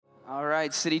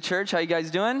right, City Church, how you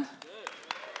guys doing?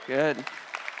 Good.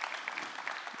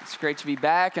 It's great to be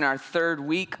back in our third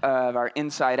week of our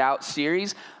Inside Out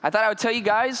series. I thought I would tell you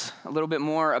guys a little bit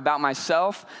more about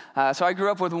myself. So I grew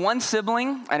up with one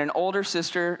sibling and an older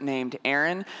sister named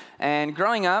Erin. And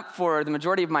growing up, for the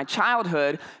majority of my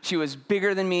childhood, she was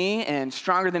bigger than me and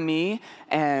stronger than me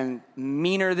and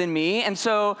meaner than me. And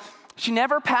so she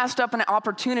never passed up an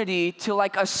opportunity to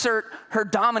assert her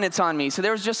dominance on me. So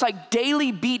there was just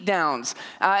daily beatdowns.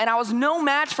 And I was no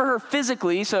match for her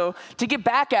physically. So to get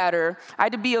back at her, I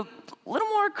had to be a little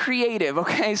more creative,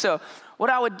 okay? So what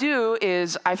I would do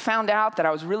is I found out that I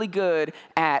was really good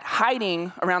at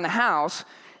hiding around the house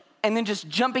and then just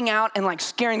jumping out and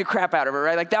scaring the crap out of her,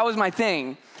 right? That was my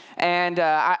thing. And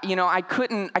I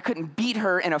couldn't beat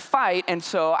her in a fight, and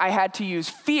so I had to use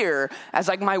fear as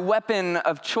my weapon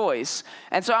of choice.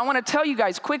 And so I want to tell you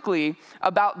guys quickly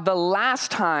about the last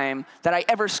time that I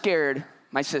ever scared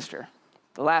my sister.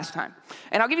 The last time.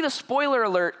 And I'll give you the spoiler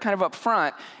alert kind of up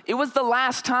front. It was the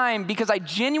last time because I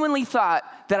genuinely thought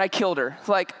that I killed her.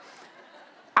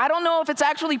 I don't know if it's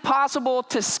actually possible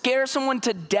to scare someone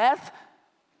to death,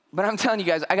 but I'm telling you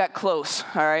guys, I got close,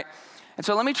 all right? And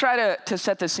so let me try to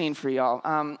set the scene for y'all.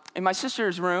 In my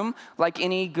sister's room, like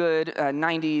any good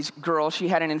 90s girl, she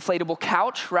had an inflatable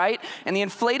couch, right? And the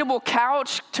inflatable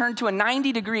couch turned to a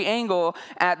 90-degree angle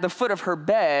at the foot of her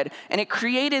bed, and it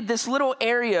created this little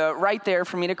area right there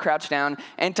for me to crouch down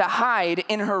and to hide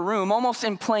in her room, almost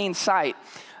in plain sight.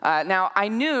 Now, I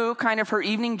knew kind of her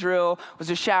evening drill was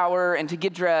to shower and to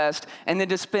get dressed and then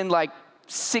to spend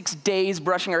 6 days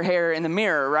brushing her hair in the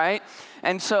mirror, right?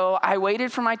 And so I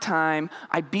waited for my time,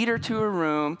 I beat her to her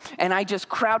room, and I just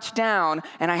crouched down,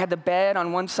 and I had the bed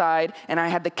on one side, and I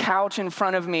had the couch in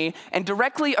front of me, and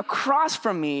directly across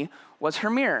from me was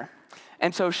her mirror.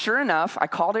 And so sure enough, I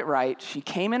called it right. She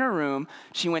came in her room,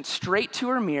 she went straight to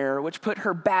her mirror, which put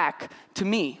her back to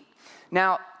me.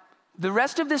 Now, the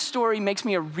rest of this story makes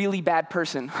me a really bad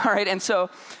person, all right? And so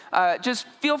just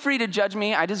feel free to judge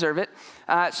me. I deserve it.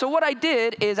 So what I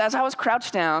did is, as I was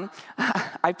crouched down,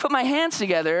 I put my hands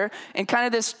together in kind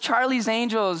of this Charlie's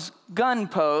Angels gun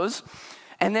pose,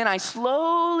 and then I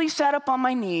slowly sat up on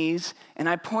my knees, and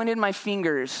I pointed my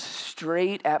fingers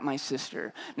straight at my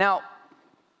sister. Now,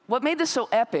 what made this so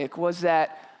epic was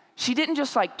that she didn't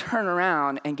just turn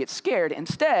around and get scared.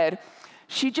 Instead,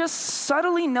 she just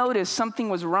subtly noticed something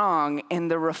was wrong in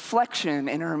the reflection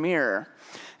in her mirror.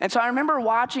 And so I remember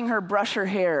watching her brush her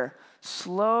hair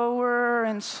slower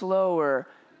and slower,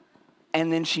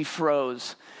 and then she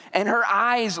froze. And her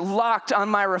eyes locked on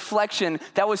my reflection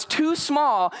that was too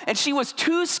small, and she was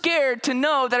too scared to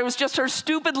know that it was just her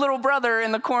stupid little brother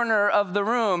in the corner of the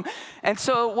room. And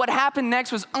so what happened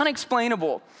next was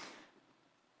unexplainable.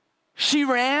 She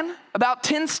ran about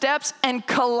 10 steps and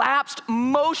collapsed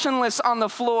motionless on the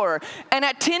floor. And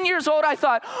at 10 years old, I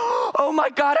thought, oh my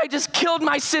God, I just killed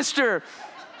my sister.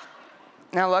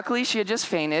 Now, luckily, she had just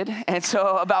fainted. And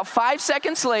so about 5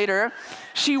 seconds later,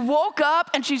 she woke up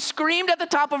and she screamed at the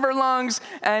top of her lungs.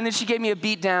 And then she gave me a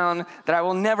beat down that I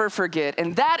will never forget.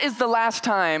 And that is the last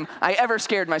time I ever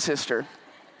scared my sister.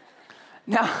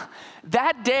 Now,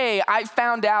 that day, I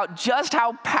found out just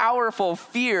how powerful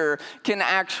fear can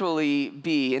actually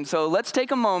be. And so let's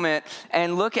take a moment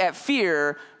and look at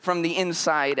fear from the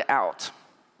inside out.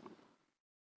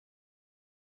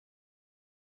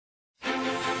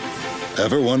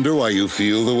 Ever wonder why you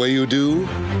feel the way you do?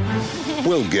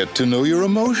 Well, get to know your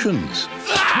emotions.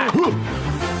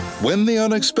 When the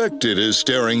unexpected is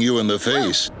staring you in the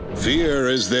face, fear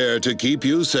is there to keep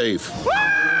you safe.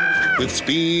 With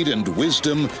speed and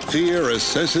wisdom, Fear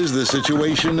assesses the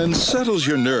situation and settles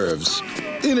your nerves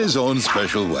in his own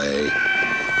special way.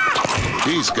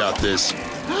 He's got this.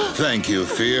 Thank you,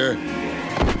 Fear.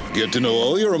 Get to know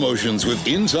all your emotions with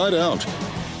Inside Out.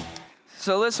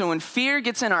 So listen, when fear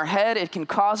gets in our head, it can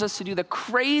cause us to do the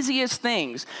craziest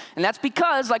things. And that's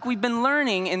because, like we've been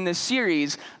learning in this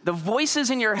series, the voices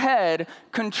in your head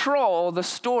control the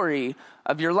story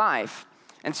of your life.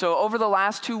 And so over the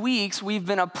last 2 weeks, we've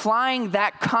been applying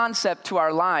that concept to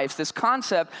our lives, this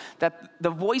concept that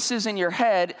the voices in your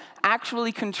head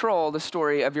actually control the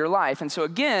story of your life. And so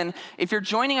again, if you're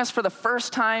joining us for the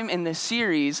first time in this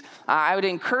series, I would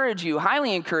encourage you,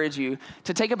 highly encourage you,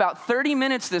 to take about 30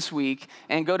 minutes this week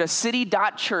and go to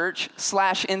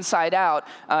city.church/insideout,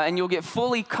 and you'll get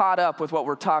fully caught up with what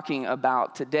we're talking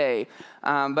about today.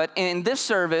 But in this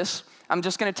service, I'm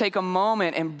just going to take a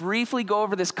moment and briefly go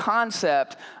over this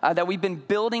concept that we've been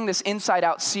building this Inside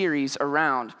Out series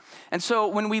around. And so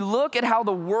when we look at how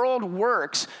the world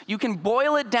works, you can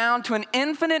boil it down to an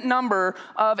infinite number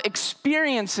of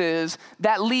experiences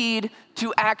that lead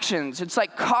to actions. It's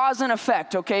like cause and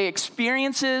effect, okay?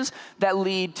 Experiences that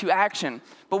lead to action.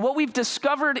 But what we've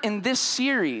discovered in this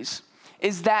series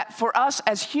is that for us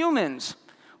as humans,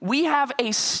 we have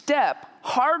a step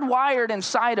hardwired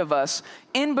inside of us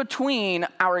in between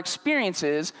our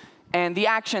experiences and the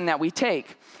action that we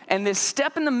take. And this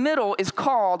step in the middle is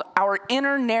called our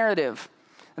inner narrative.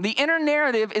 The inner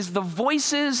narrative is the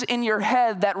voices in your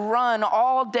head that run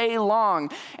all day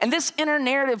long. And this inner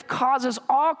narrative causes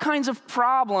all kinds of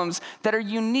problems that are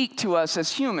unique to us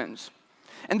as humans.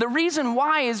 And the reason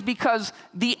why is because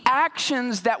the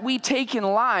actions that we take in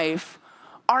life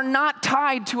are not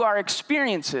tied to our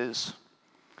experiences.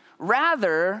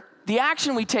 Rather, the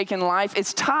action we take in life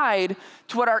is tied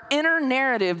to what our inner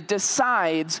narrative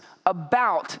decides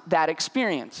about that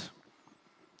experience.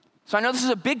 So I know this is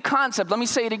a big concept. Let me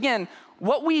say it again.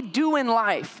 What we do in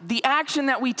life, the action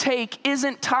that we take,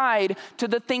 isn't tied to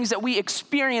the things that we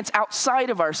experience outside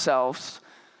of ourselves.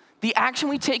 The action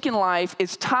we take in life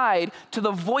is tied to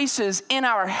the voices in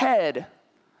our head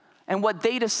and what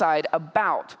they decide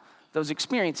about those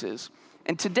experiences.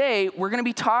 And today, we're going to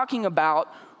be talking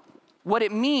about what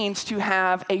it means to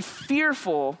have a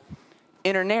fearful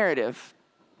inner narrative.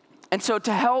 And so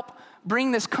to help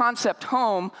bring this concept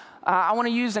home, I want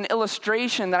to use an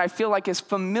illustration that I feel like is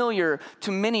familiar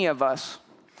to many of us.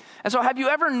 And so have you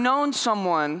ever known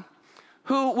someone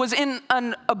who was in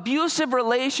an abusive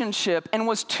relationship and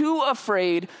was too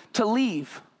afraid to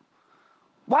leave?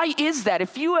 Why is that?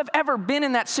 If you have ever been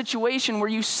in that situation where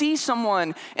you see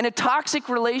someone in a toxic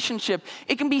relationship,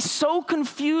 it can be so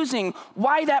confusing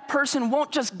why that person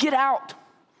won't just get out.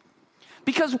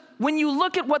 Because when you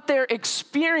look at what they're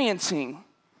experiencing,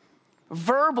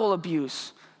 verbal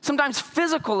abuse, sometimes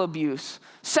physical abuse,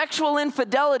 sexual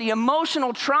infidelity,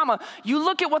 emotional trauma, you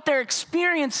look at what they're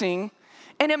experiencing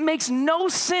and it makes no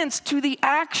sense to the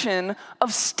action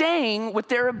of staying with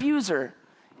their abuser.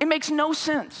 It makes no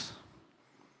sense.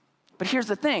 But here's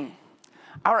the thing.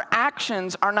 Our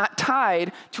actions are not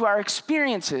tied to our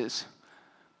experiences.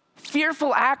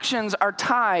 Fearful actions are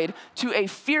tied to a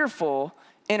fearful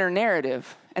inner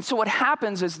narrative. And so what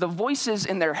happens is the voices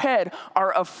in their head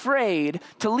are afraid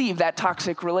to leave that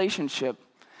toxic relationship.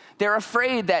 They're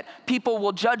afraid that people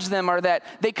will judge them or that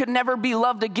they could never be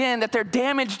loved again, that they're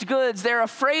damaged goods. They're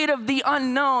afraid of the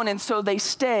unknown, and so they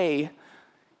stay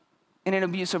in an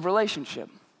abusive relationship.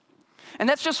 And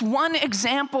that's just one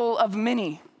example of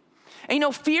many. And you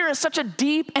know, fear is such a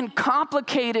deep and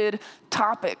complicated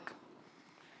topic.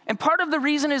 And part of the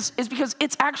reason is because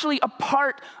it's actually a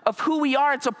part of who we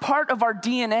are. It's a part of our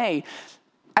DNA.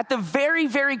 At the very,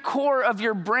 very core of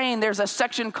your brain, there's a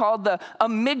section called the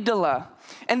amygdala.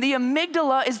 And the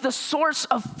amygdala is the source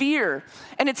of fear.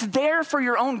 And it's there for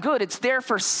your own good. It's there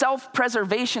for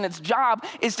self-preservation. Its job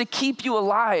is to keep you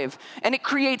alive. And it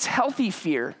creates healthy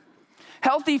fear.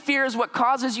 Healthy fear is what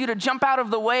causes you to jump out of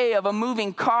the way of a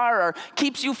moving car or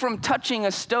keeps you from touching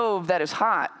a stove that is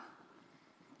hot.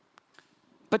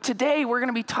 But today we're going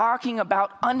to be talking about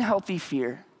unhealthy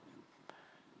fear.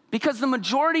 Because the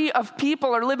majority of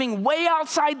people are living way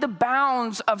outside the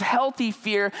bounds of healthy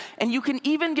fear, and you can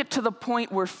even get to the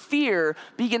point where fear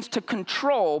begins to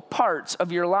control parts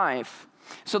of your life.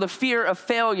 So the fear of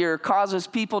failure causes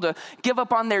people to give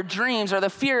up on their dreams, or the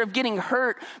fear of getting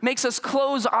hurt makes us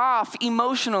close off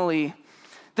emotionally.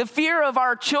 The fear of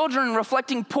our children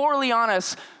reflecting poorly on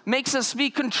us makes us be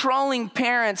controlling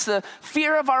parents. The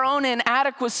fear of our own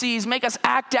inadequacies make us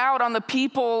act out on the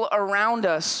people around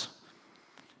us.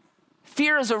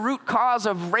 Fear is a root cause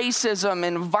of racism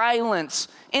and violence,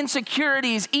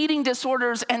 insecurities, eating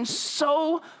disorders, and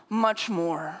so much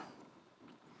more.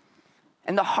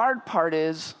 And the hard part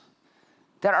is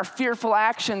that our fearful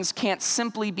actions can't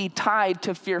simply be tied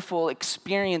to fearful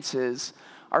experiences.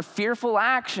 Our fearful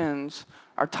actions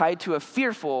are tied to a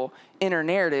fearful inner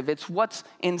narrative. It's what's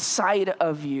inside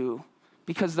of you,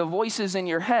 because the voices in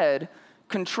your head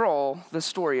control the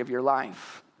story of your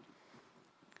life.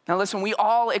 Now listen, we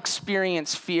all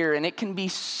experience fear, and it can be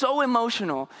so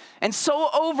emotional and so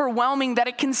overwhelming that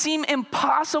it can seem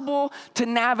impossible to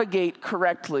navigate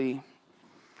correctly.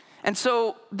 And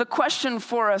so the question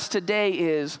for us today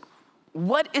is,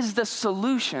 what is the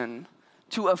solution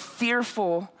to a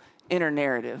fearful inner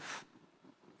narrative?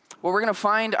 Well, we're going to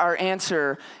find our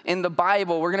answer in the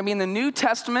Bible. We're going to be in the New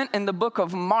Testament in the book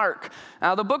of Mark.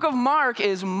 Now, the book of Mark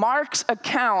is Mark's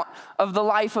account of the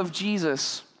life of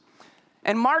Jesus.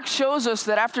 And Mark shows us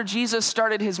that after Jesus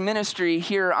started his ministry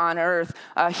here on earth,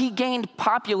 he gained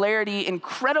popularity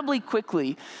incredibly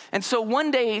quickly. And so one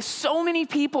day, so many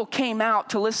people came out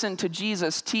to listen to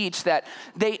Jesus teach that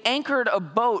they anchored a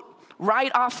boat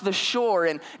right off the shore.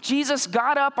 And Jesus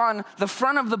got up on the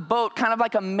front of the boat, kind of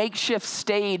like a makeshift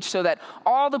stage, so that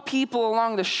all the people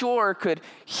along the shore could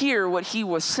hear what he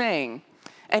was saying.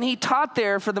 And he taught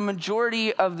there for the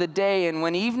majority of the day. And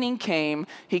when evening came,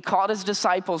 he called his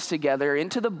disciples together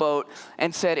into the boat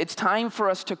and said, "It's time for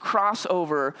us to cross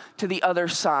over to the other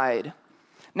side."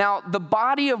 Now, the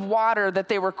body of water that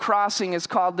they were crossing is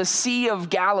called the Sea of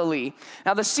Galilee.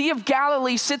 Now, the Sea of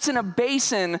Galilee sits in a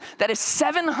basin that is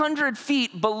 700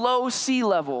 feet below sea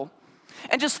level.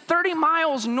 And just 30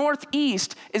 miles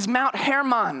northeast is Mount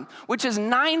Hermon, which is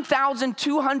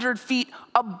 9,200 feet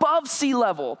above sea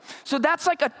level. So that's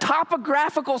like a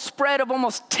topographical spread of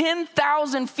almost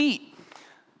 10,000 feet.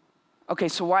 Okay,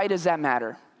 so why does that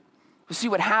matter? You see,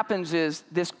 what happens is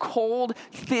this cold,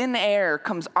 thin air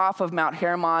comes off of Mount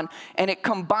Hermon, and it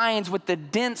combines with the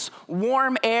dense,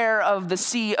 warm air of the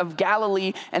Sea of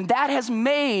Galilee, and that has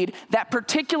made that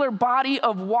particular body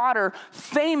of water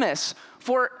famous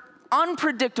for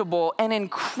unpredictable and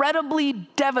incredibly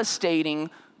devastating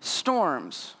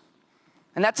storms.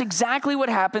 And that's exactly what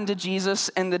happened to Jesus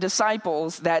and the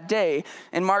disciples that day.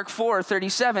 In Mark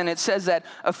 4:37, it says that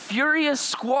a furious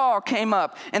squall came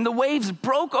up and the waves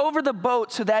broke over the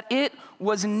boat so that it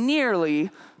was nearly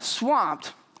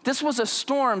swamped. This was a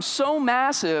storm so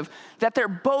massive that their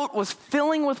boat was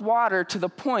filling with water to the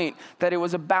point that it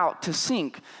was about to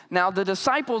sink. Now, the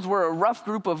disciples were a rough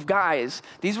group of guys.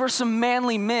 These were some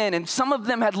manly men, and some of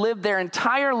them had lived their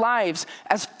entire lives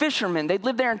as fishermen. They'd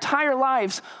lived their entire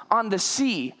lives on the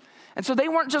sea. And so they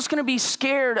weren't just going to be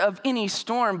scared of any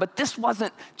storm, but this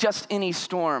wasn't just any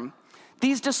storm.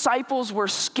 These disciples were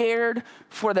scared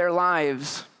for their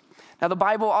lives. Now, the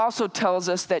Bible also tells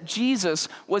us that Jesus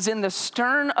was in the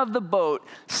stern of the boat,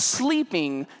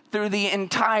 sleeping through the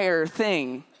entire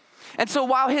thing. And so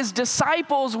while his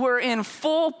disciples were in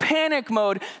full panic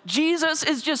mode, Jesus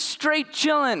is just straight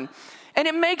chilling. And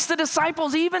it makes the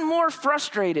disciples even more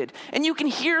frustrated. And you can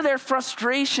hear their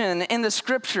frustration in the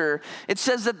scripture. It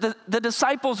says that the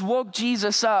disciples woke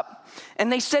Jesus up,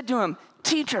 and they said to him,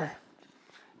 "Teacher,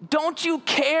 don't you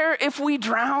care if we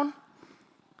drown?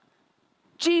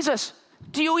 Jesus,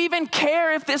 do you even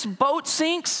care if this boat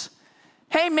sinks?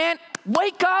 Hey man,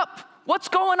 wake up. What's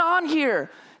going on here?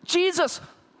 Jesus,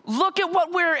 look at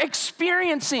what we're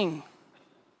experiencing."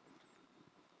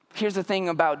 Here's the thing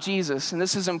about Jesus, and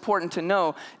this is important to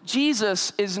know.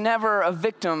 Jesus is never a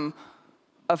victim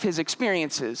of his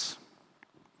experiences.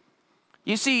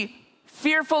 You see,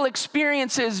 fearful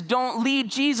experiences don't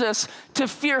lead Jesus to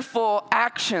fearful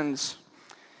actions.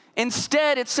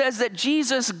 Instead, it says that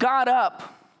Jesus got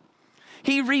up.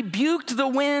 He rebuked the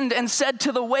wind and said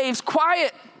to the waves,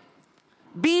 "Quiet,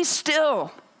 be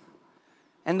still."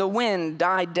 And the wind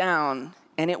died down,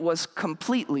 and it was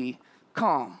completely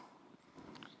calm.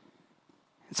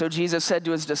 And so Jesus said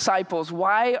to his disciples,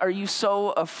 "Why are you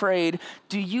so afraid?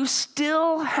 Do you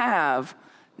still have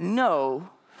no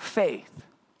faith?"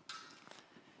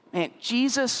 Man,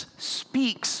 Jesus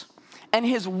speaks, and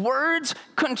his words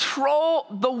control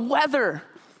the weather.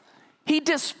 He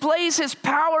displays his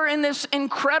power in this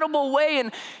incredible way,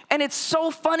 and it's so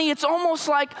funny. It's almost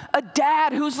like a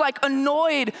dad who's like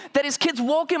annoyed that his kids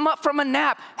woke him up from a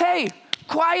nap. "Hey,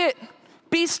 quiet,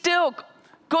 be still,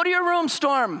 go to your room,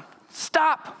 Storm,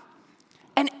 stop."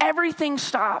 And everything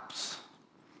stops.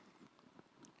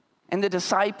 And the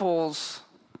disciples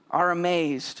are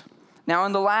amazed. Now,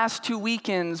 in the last 2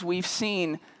 weekends, we've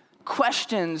seen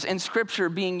questions in Scripture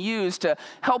being used to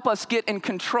help us get in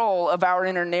control of our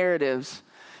inner narratives.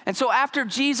 And so after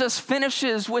Jesus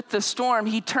finishes with the storm,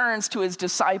 he turns to his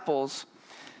disciples.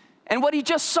 And what he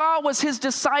just saw was his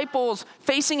disciples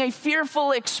facing a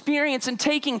fearful experience and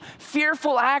taking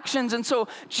fearful actions. And so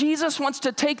Jesus wants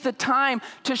to take the time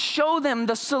to show them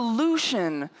the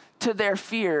solution to their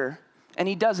fear. And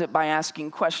he does it by asking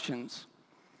questions.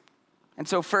 And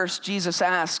so first, Jesus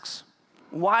asks,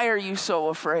 "Why are you so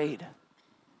afraid?"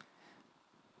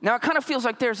 Now, it kind of feels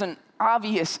like there's an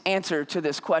obvious answer to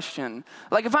this question.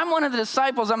 Like, if I'm one of the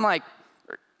disciples, I'm like,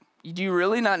 "Do you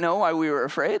really not know why we were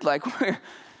afraid? Like,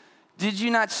 did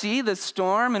you not see the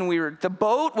storm and the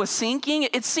boat was sinking?"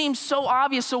 It seems so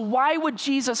obvious. So why would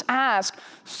Jesus ask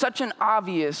such an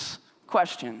obvious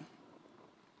question?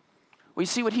 We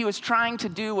see what he was trying to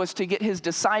do was to get his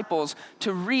disciples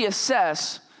to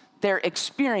reassess their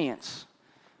experience.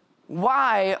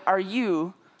 Why are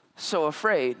you so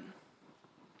afraid?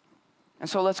 And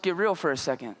so let's get real for a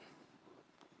second.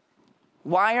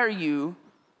 Why are you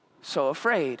so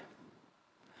afraid?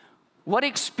 What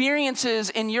experiences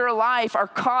in your life are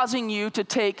causing you to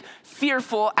take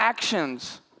fearful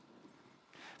actions?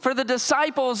 For the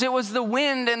disciples, it was the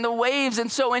wind and the waves.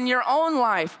 And so in your own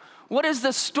life, what is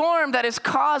the storm that is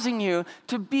causing you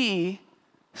to be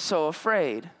so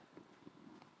afraid?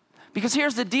 Because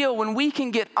here's the deal, when we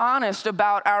can get honest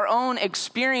about our own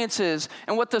experiences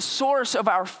and what the source of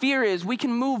our fear is, we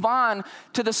can move on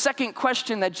to the second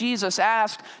question that Jesus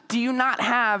asked: do you not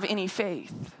have any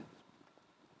faith?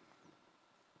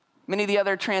 Many of the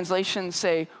other translations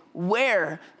say,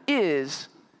 where is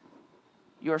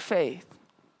your faith?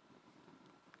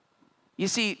 You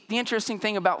see, the interesting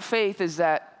thing about faith is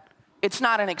that it's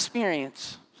not an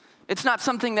experience. It's not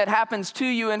something that happens to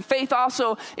you, and faith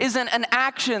also isn't an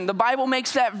action. The Bible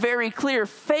makes that very clear.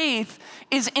 Faith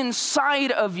is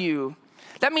inside of you.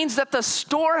 That means that the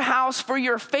storehouse for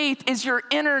your faith is your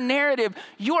inner narrative.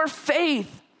 Your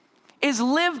faith is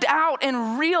lived out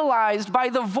and realized by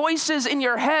the voices in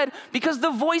your head, because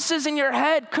the voices in your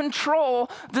head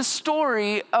control the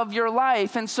story of your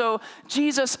life. And so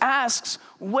Jesus asks,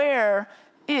 where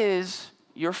is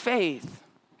your faith?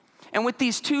 And with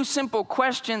these two simple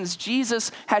questions,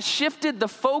 Jesus has shifted the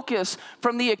focus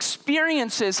from the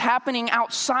experiences happening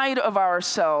outside of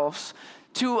ourselves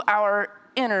to our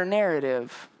inner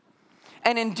narrative.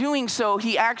 And in doing so,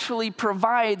 he actually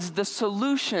provides the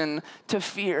solution to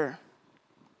fear.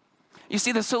 You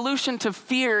see, the solution to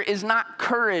fear is not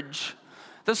courage.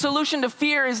 The solution to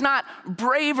fear is not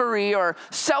bravery or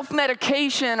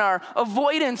self-medication or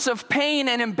avoidance of pain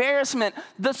and embarrassment.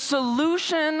 The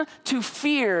solution to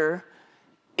fear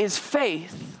is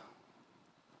faith.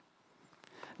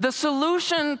 The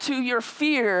solution to your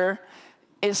fear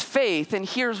is faith, and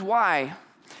here's why.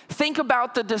 Think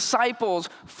about the disciples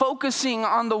focusing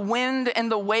on the wind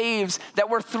and the waves that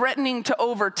were threatening to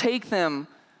overtake them,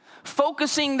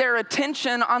 focusing their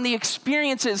attention on the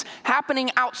experiences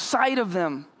happening outside of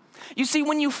them. You see,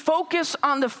 when you focus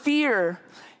on the fear,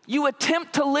 you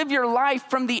attempt to live your life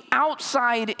from the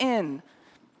outside in.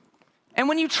 And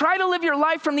when you try to live your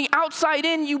life from the outside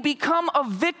in, you become a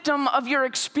victim of your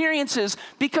experiences,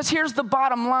 because here's the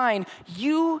bottom line: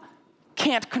 you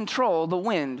can't control the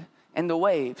wind and the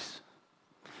waves.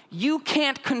 You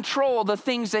can't control the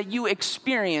things that you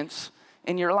experience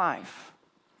in your life.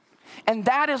 And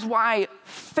that is why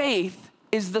faith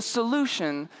is the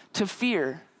solution to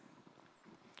fear.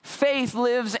 Faith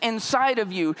lives inside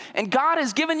of you, and God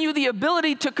has given you the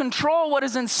ability to control what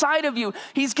is inside of you.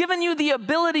 He's given you the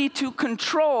ability to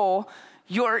control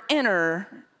your inner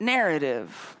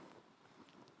narrative.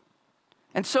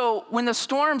 And so when the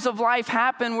storms of life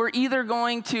happen, we're either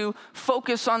going to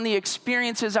focus on the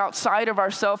experiences outside of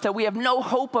ourselves that we have no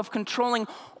hope of controlling,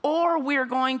 or we're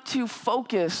going to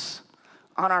focus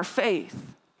on our faith.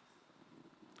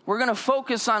 We're going to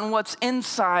focus on what's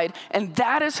inside, and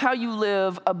that is how you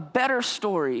live a better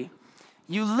story.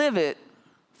 You live it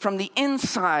from the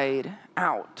inside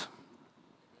out.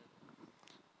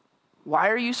 Why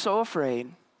are you so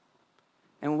afraid?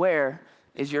 And where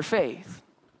is your faith?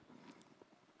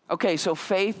 Okay, so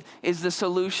faith is the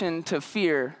solution to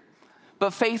fear.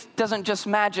 But faith doesn't just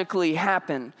magically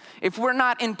happen. If we're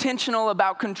not intentional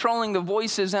about controlling the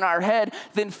voices in our head,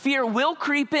 then fear will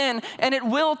creep in, and it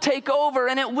will take over,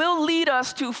 and it will lead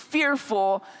us to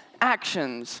fearful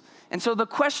actions. And so the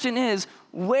question is,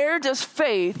 where does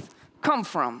faith come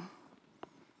from?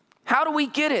 How do we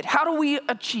get it? How do we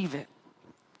achieve it?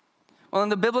 Well, in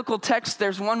the biblical text,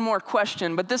 there's one more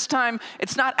question, but this time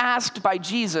it's not asked by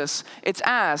Jesus, it's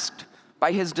asked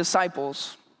by his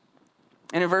disciples.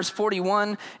 And in verse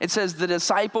 41, it says, the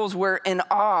disciples were in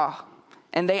awe,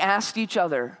 and they asked each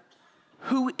other,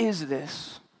 who is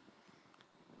this?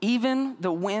 Even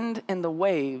the wind and the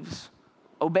waves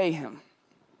obey him.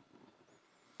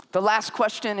 The last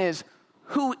question is,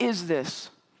 who is this?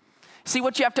 See,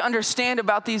 what you have to understand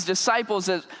about these disciples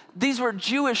is these were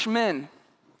Jewish men.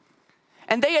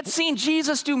 And they had seen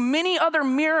Jesus do many other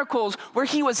miracles where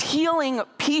he was healing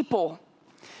people.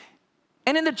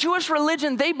 And in the Jewish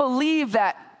religion, they believe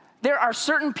that there are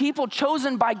certain people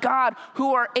chosen by God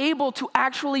who are able to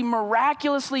actually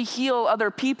miraculously heal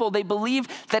other people. They believe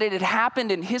that it had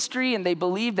happened in history, and they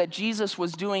believe that Jesus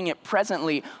was doing it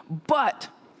presently. But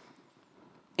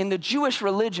in the Jewish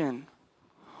religion,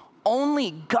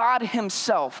 only God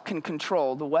himself can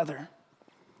control the weather.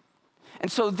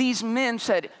 And so these men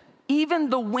said, even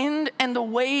the wind and the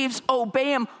waves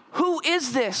obey him. Who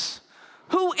is this?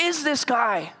 Who is this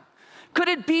guy? Could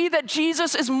it be that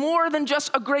Jesus is more than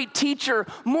just a great teacher,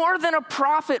 more than a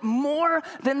prophet, more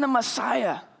than the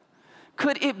Messiah?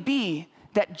 Could it be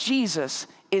that Jesus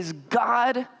is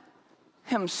God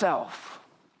himself.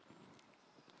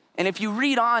 And if you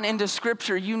read on into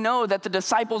Scripture, you know that the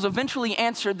disciples eventually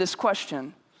answered this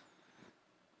question.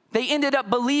 They ended up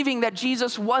believing that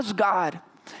Jesus was God.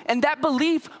 And that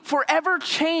belief forever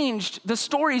changed the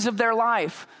stories of their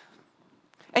life.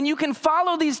 And you can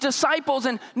follow these disciples,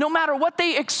 and no matter what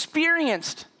they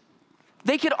experienced,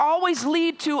 they could always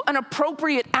lead to an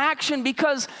appropriate action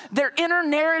because their inner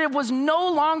narrative was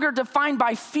no longer defined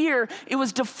by fear. It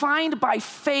was defined by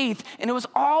faith. And it was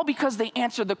all because they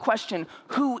answered the question,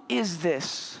 who is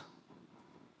this?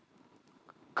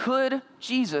 Could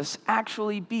Jesus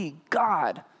actually be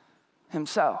God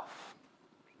himself?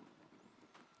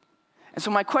 And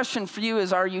so my question for you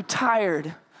is, are you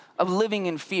tired of living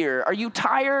in fear? Are you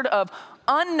tired of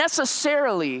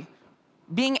unnecessarily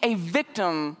being a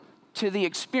victim to the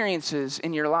experiences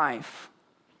in your life?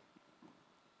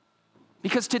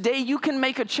 Because today you can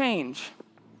make a change.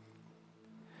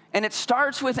 And it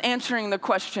starts with answering the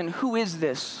question, who is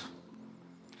this?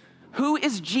 Who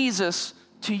is Jesus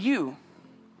to you?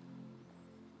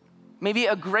 Maybe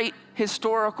a great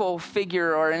historical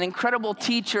figure or an incredible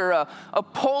teacher, a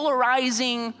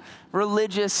polarizing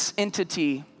religious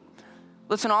entity.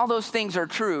 Listen, all those things are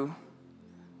true,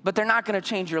 but they're not going to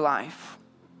change your life.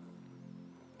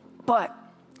 But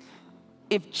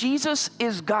if Jesus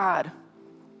is God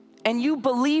and you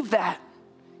believe that,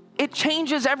 it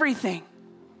changes everything.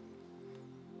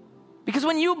 Because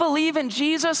when you believe in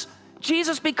Jesus,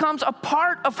 Jesus becomes a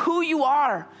part of who you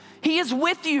are. He is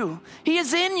with you. He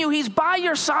is in you. He's by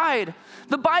your side.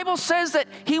 The Bible says that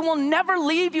he will never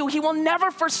leave you. He will never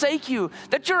forsake you,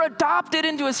 that you're adopted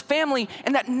into his family,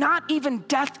 and that not even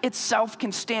death itself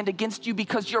can stand against you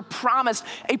because you're promised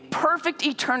a perfect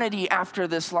eternity after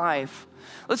this life.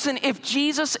 Listen, if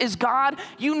Jesus is God,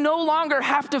 you no longer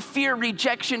have to fear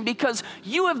rejection because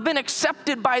you have been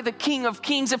accepted by the King of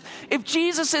Kings. If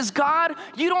Jesus is God,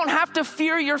 you don't have to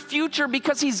fear your future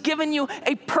because he's given you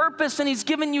a purpose and he's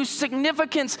given you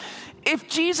significance. If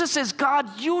Jesus is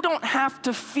God, you don't have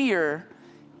to fear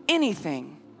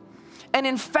anything. And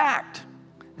in fact,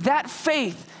 that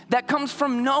faith that comes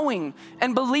from knowing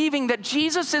and believing that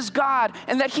Jesus is God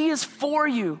and that he is for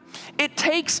you, it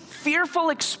takes fearful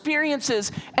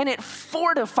experiences and it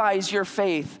fortifies your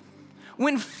faith.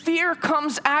 When fear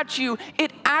comes at you,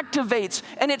 it activates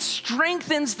and it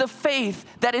strengthens the faith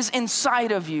that is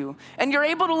inside of you. And you're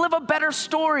able to live a better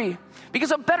story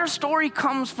because a better story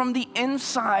comes from the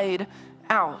inside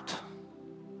out.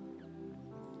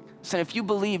 So if you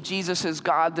believe Jesus is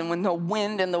God, then when the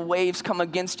wind and the waves come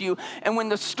against you, and when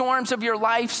the storms of your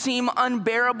life seem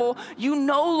unbearable, you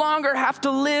no longer have to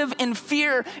live in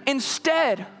fear.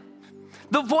 Instead,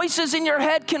 the voices in your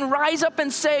head can rise up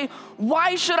and say,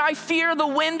 why should I fear the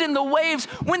wind and the waves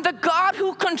when the God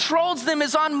who controls them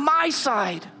is on my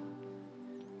side?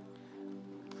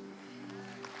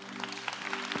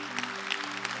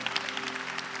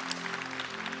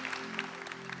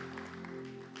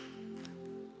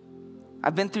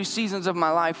 I've been through seasons of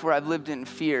my life where I've lived in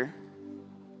fear.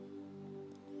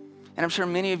 And I'm sure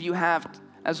many of you have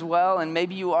as well, and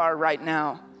maybe you are right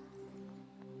now.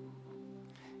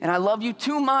 And I love you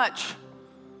too much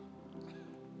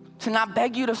to not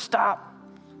beg you to stop,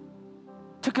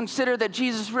 to consider that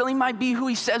Jesus really might be who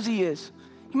he says he is.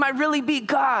 He might really be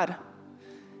God.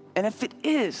 And if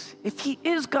he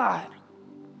is God,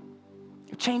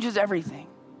 it changes everything.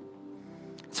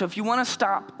 So if you want to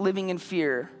stop living in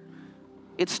fear,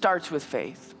 it starts with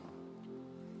faith.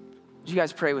 Would you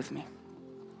guys pray with me?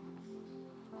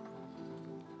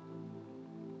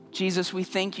 Jesus, we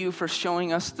thank you for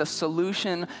showing us the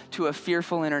solution to a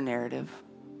fearful inner narrative.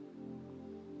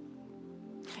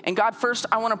 And God, first,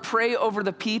 I want to pray over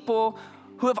the people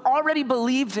who have already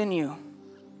believed in you.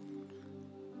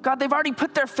 God, they've already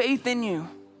put their faith in you.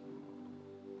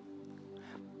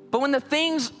 But when the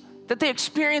things that they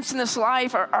experience in this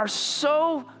life are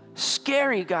so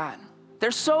scary, God, they're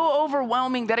so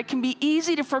overwhelming that it can be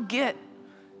easy to forget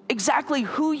exactly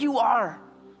who you are.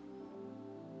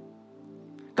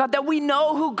 God, that we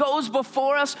know who goes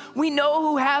before us, we know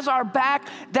who has our back,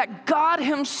 that God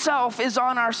himself is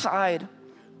on our side.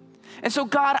 And so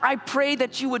God, I pray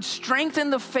that you would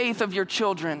strengthen the faith of your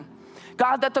children.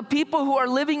 God, that the people who are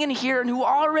living in here and who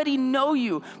already know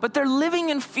you, but they're living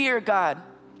in fear, God,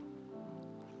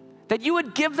 that you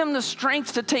would give them the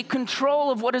strength to take control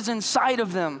of what is inside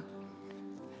of them,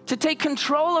 to take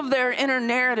control of their inner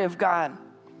narrative, God,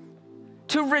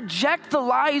 to reject the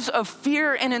lies of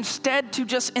fear and instead to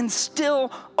just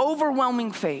instill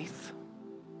overwhelming faith.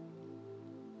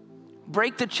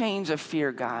 Break the chains of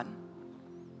fear, God,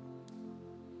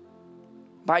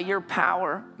 by your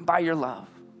power, by your love.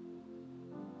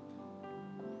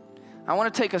 I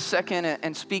want to take a second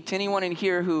and speak to anyone in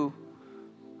here who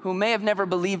may have never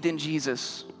believed in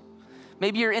Jesus.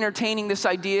 Maybe you're entertaining this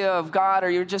idea of God, or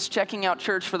you're just checking out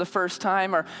church for the first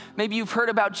time, or maybe you've heard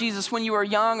about Jesus when you were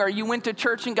young, or you went to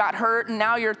church and got hurt, and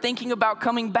now you're thinking about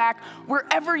coming back.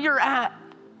 Wherever you're at,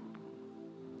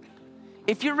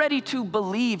 if you're ready to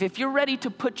believe, if you're ready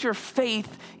to put your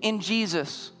faith in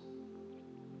Jesus,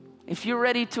 if you're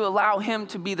ready to allow him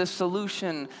to be the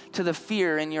solution to the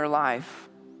fear in your life,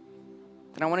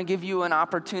 then I want to give you an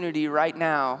opportunity right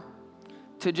now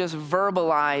to just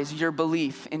verbalize your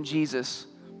belief in Jesus.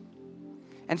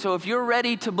 And so if you're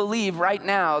ready to believe right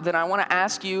now, then I want to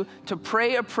ask you to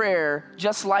pray a prayer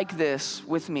just like this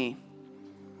with me.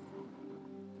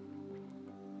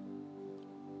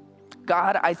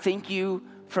 God, I thank you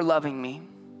for loving me.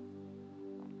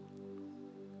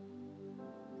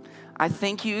 I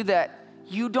thank you that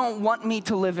you don't want me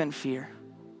to live in fear.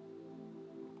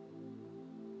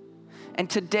 And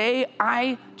today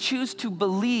I choose to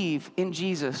believe in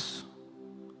Jesus,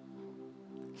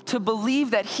 to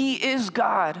believe that he is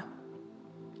God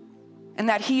and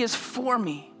that he is for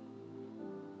me.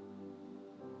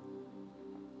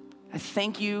 I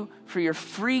thank you for your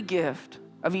free gift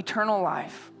of eternal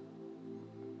life.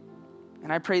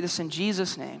 And I pray this in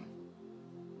Jesus' name.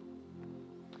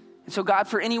 And so God,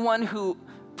 for anyone who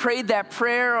prayed that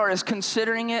prayer or is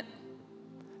considering it,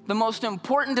 the most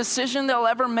important decision they'll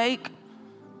ever make,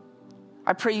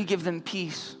 I pray you give them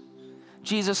peace.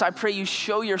 Jesus, I pray you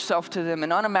show yourself to them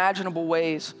in unimaginable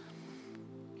ways.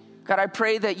 God, I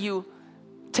pray that you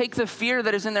take the fear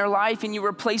that is in their life and you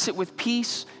replace it with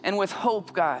peace and with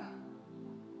hope, God.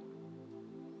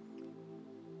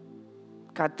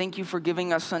 God, thank you for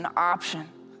giving us an option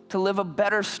to live a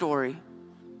better story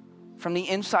from the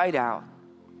inside out.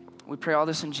 We pray all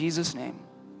this in Jesus' name.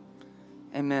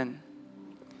 Amen.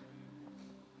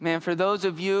 Man, for those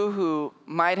of you who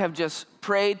might have just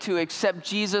prayed to accept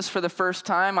Jesus for the first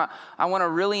time, I want to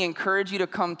really encourage you to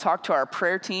come talk to our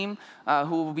prayer team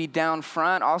who will be down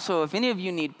front. Also, if any of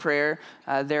you need prayer,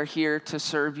 they're here to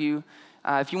serve you.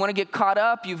 If you want to get caught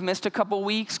up, you've missed a couple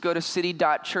weeks, go to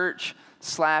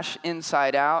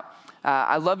city.church/Inside Out.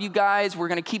 I love you guys. We're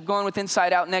going to keep going with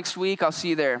Inside Out next week. I'll see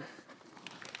you there.